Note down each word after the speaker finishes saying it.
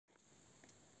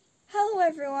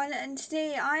everyone, and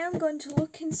today I am going to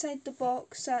look inside the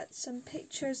box at some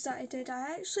pictures that I did.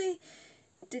 I actually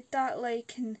did that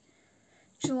like in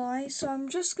July, so I'm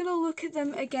just going to look at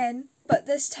them again, but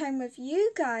this time with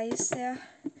you guys there.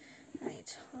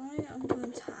 Right, I am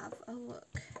going to have a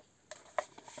look.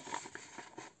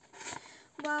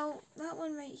 Well, that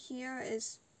one right here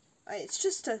is, it's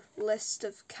just a list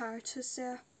of characters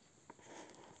there.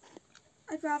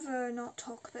 I'd rather not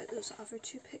talk about those other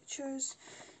two pictures.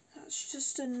 That's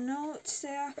just a note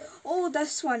there. Oh,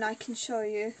 this one I can show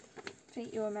you. I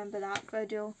think you remember that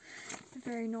video. The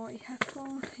Very Naughty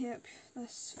Hippo. Yep,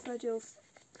 this video,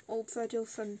 old video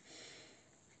from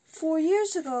 4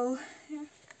 years ago. Yeah.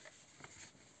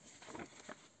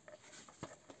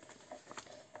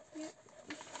 Yep.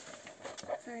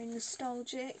 Very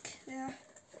nostalgic there.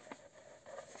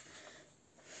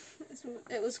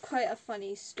 It was quite a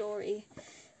funny story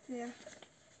there.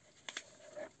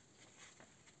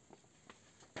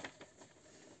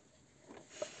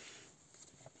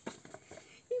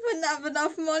 Wouldn't have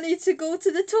enough money to go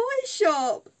to the toy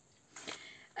shop.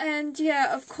 And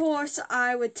yeah, of course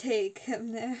I would take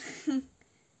him there.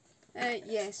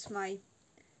 Yes, my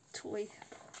toy.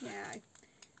 Yeah,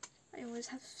 I always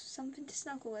have something to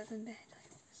snuggle with in bed.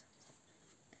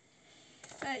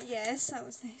 Yes, that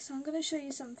was nice. So I'm going to show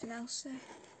you something else there.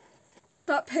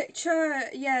 That picture,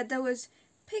 yeah, there was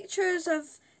pictures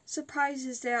of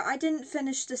surprises there. I didn't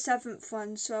finish the 7th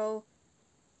one, so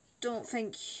don't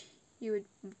think you would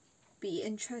be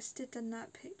interested in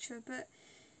that picture, but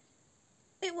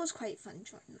it was quite fun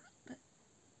drawing that, but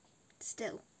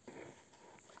still.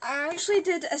 I actually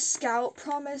did a scout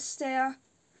promise there.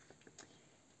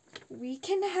 We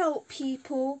can help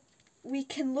people, we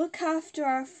can look after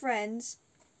our friends,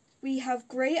 we have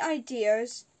great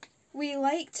ideas, we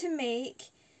like to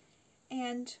make,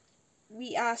 and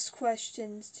we ask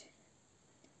questions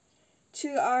to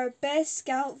our best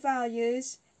scout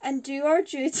values and do our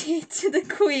duty to the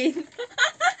Queen.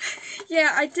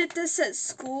 Yeah, I did this at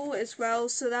school as well,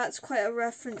 so that's quite a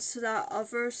reference to that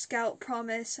other scout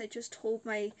promise. I just hold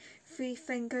my 3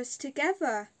 fingers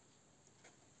together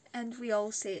and we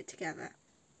all say it together.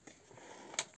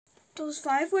 Those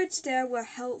 5 words there were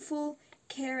helpful,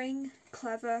 caring,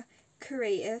 clever,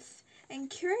 creative and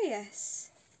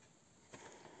curious.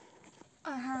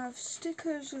 I have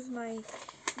stickers with my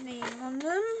name on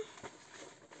them.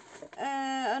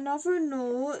 Another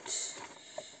note,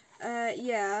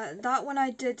 yeah, that one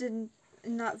I did in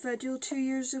that video 2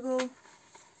 years ago,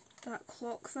 that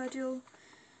clock video.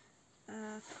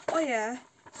 Oh yeah,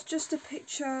 it's just a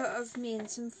picture of me and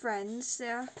some friends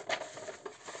there.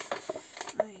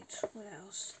 Right, what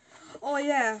else? Oh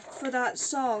yeah, for that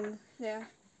song there.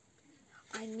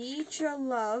 I need your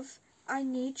love, I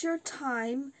need your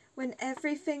time, when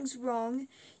everything's wrong,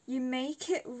 you make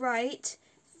it right.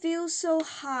 Feel so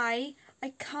high,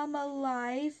 I come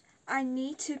alive, I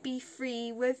need to be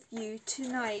free with you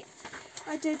tonight.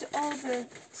 I did all the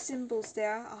symbols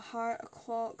there, a heart, a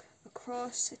clock, a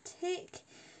cross, a tick,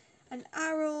 an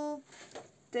arrow,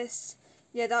 this,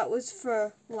 yeah, that was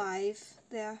for live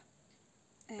there.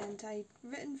 And I'd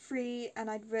written free and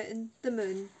I'd written the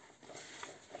moon.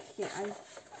 Yeah,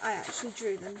 I actually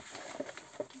drew them.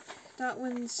 That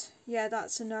one's, yeah,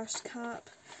 that's a nurse cap.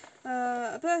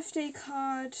 A birthday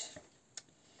card,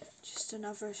 just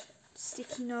another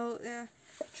sticky note there.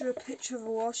 Drew a picture of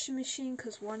a washing machine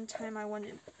because one time I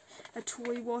wanted a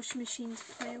toy washing machine to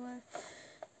play with.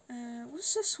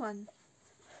 What's this one?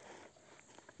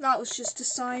 That was just a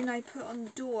sign I put on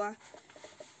the door.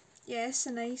 Yes,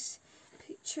 a nice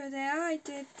picture there I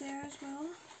did there as well.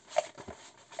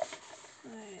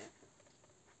 Right.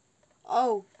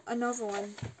 Oh, another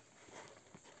one.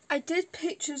 I did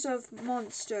pictures of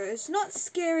monsters, not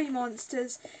scary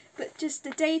monsters, but just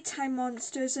the daytime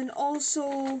monsters and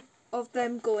also of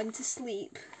them going to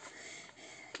sleep.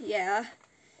 Yeah,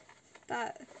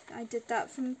 that I did that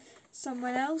from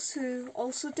someone else who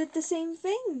also did the same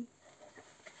thing.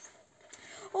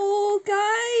 Oh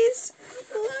guys,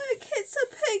 look, it's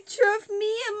a picture of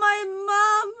me and my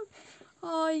mum.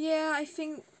 Oh yeah, I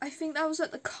think that was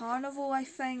at the carnival, I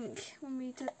think, when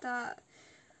we did that.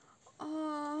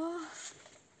 Oh,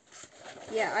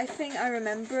 yeah, I think I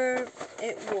remember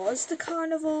it was the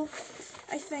carnival,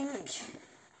 I think.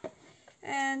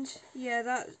 And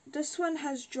yeah, this one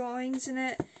has drawings in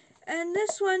it, and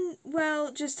this one,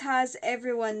 well, just has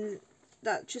everyone,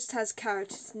 that just has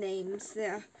characters' names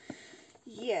there.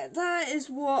 Yeah, that is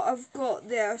what I've got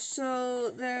there. So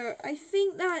there, I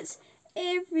think that's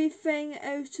everything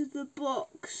out of the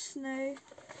box now.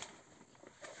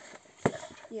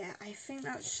 Yeah, I think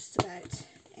that's just about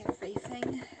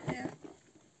everything there.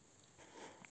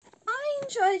 I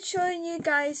enjoyed showing you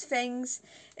guys things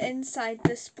inside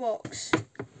this box.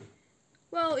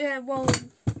 Well, yeah, well,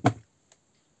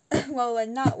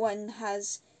 and that one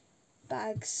has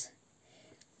bags,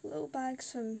 little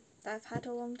bags that I've had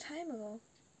a long time ago.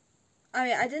 I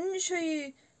mean, I didn't show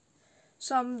you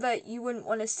some that you wouldn't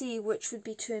want to see, which would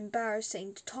be too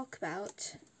embarrassing to talk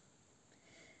about.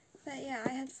 But yeah, I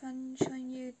had fun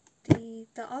showing you the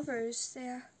others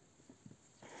there.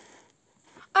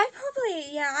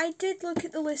 I did look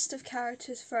at the list of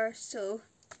characters first, so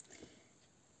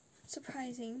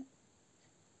surprising.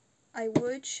 I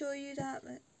would show you that,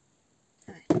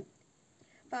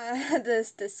 but I had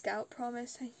the scout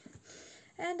promise,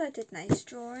 and I did nice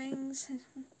drawings.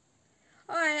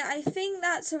 Alright, I think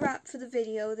that's a wrap for the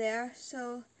video there,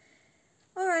 so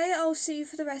alright, I'll see you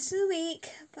for the rest of the week.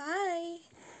 Bye!